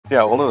So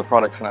yeah, all of the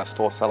products in our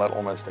store sell out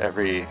almost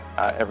every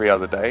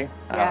other day.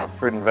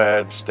 Fruit and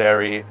veg,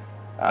 dairy,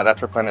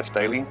 that's replenished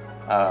daily.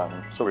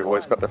 So we've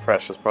always got the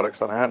freshest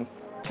products on hand.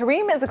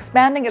 Careem is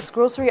expanding its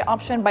grocery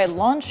option by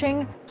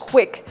launching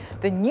Quik,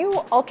 the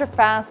new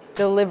ultra-fast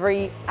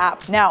delivery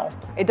app. Now,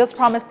 it does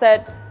promise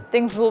that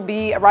things will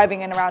be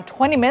arriving in around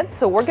 20 minutes,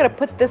 so we're gonna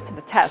put this to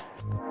the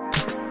test.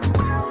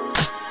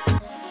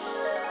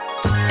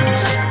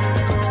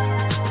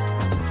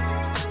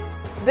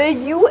 The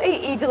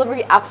UAE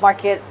delivery app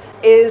market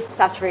is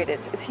saturated,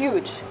 it's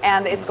huge,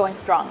 and it's going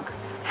strong.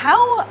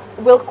 How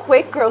will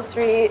Quik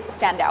Grocery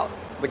stand out?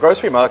 The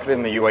grocery market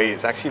in the UAE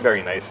is actually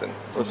very nascent.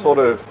 We're sort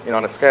of,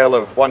 on a scale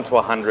of 1 to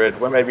 100,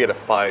 we're maybe at a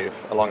 5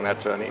 along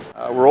that journey.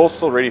 We're all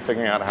still really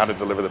figuring out how to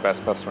deliver the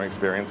best customer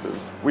experiences.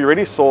 We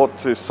really sought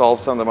to solve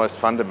some of the most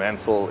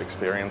fundamental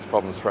experience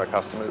problems for our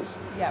customers.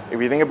 Yeah.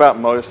 If you think about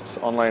most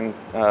online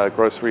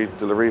grocery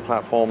delivery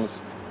platforms,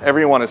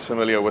 everyone is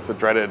familiar with the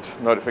dreaded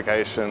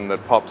notification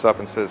that pops up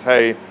and says,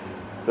 hey,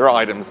 there are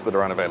items that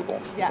are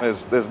unavailable. Yeah.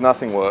 There's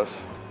nothing worse.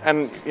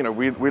 And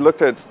we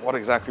looked at what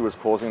exactly was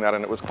causing that,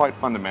 and it was quite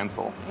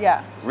fundamental.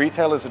 Yeah.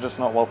 Retailers are just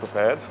not well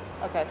prepared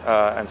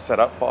and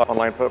set up for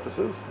online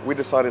purposes. We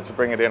decided to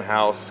bring it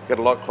in-house, get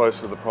a lot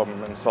closer to the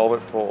problem and solve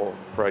it for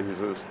our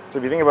users. So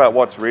if you think about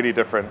what's really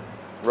different,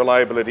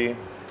 reliability,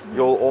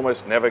 you'll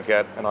almost never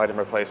get an item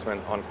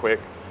replacement on Quik.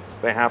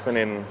 They happen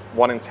in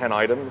 1 in 10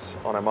 items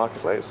on our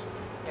marketplace.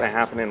 They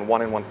happen in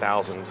 1 in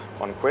 1,000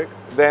 on Quik.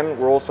 Then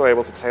we're also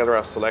able to tailor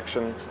our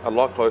selection a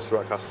lot closer to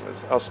our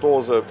customers. Our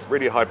stores are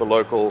really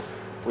hyper-local.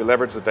 We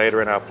leverage the data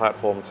in our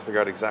platform to figure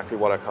out exactly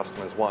what our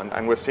customers want.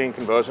 And we're seeing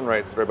conversion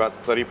rates that are about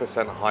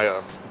 30% higher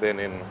than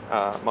in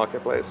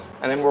marketplace.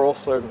 And then we're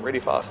also really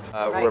fast.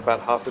 We're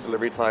about half the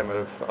delivery time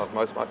of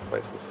most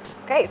marketplaces.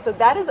 Okay, so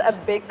that is a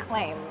big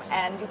claim.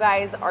 And you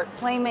guys are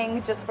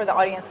claiming, just for the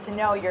audience to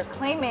know, you're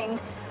claiming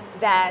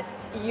that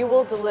you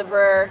will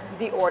deliver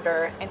the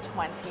order in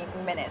 20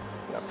 minutes.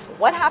 Yep.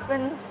 What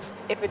happens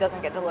if it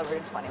doesn't get delivered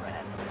in 20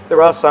 minutes?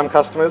 There are some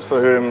customers for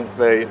whom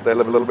they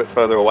live a little bit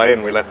further away,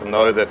 and we let them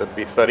know that it'd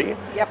be 30.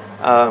 Yep.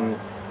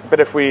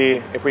 But if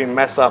we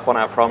mess up on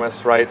our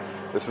promise, right,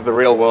 this is the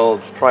real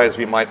world, try as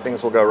we might,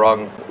 things will go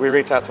wrong, we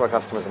reach out to our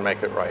customers and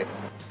make it right.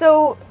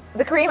 So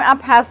the Careem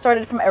app has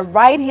started from a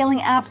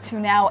ride-hailing app to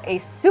now a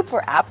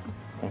super app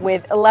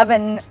with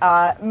 11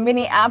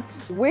 mini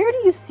apps. Where do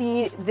you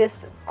see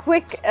this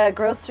Quik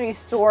grocery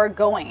store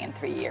going in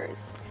 3 years?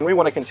 We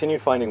want to continue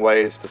finding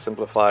ways to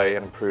simplify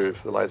and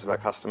improve the lives of our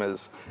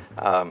customers.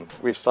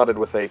 We've started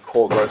with a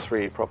core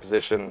grocery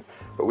proposition,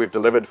 but we've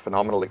delivered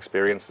phenomenal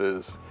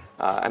experiences,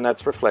 and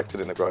that's reflected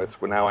in the growth.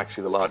 We're now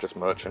actually the largest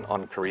merchant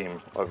on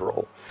Careem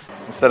overall.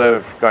 Instead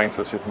of going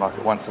to a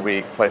supermarket once a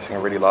week, placing a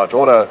really large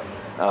order,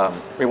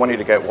 we want you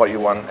to get what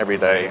you want every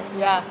day,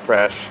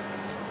 fresh.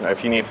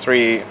 If you need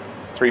three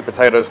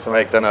potatoes to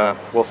make dinner,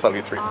 we'll sell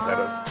you 3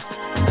 potatoes.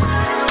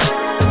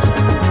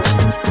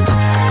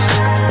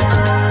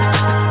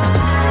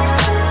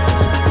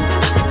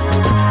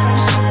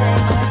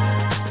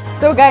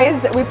 So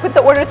guys, we put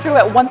the order through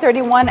at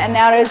 1:31 and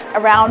now it is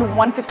around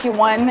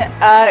 1:51.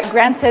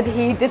 Granted,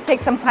 he did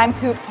take some time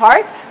to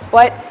park,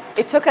 but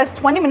it took us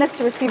 20 minutes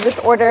to receive this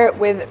order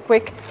with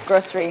Quik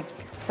Grocery.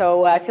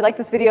 So if you like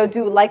this video,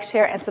 do like,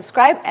 share, and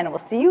subscribe, and we'll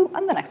see you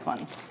on the next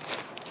one.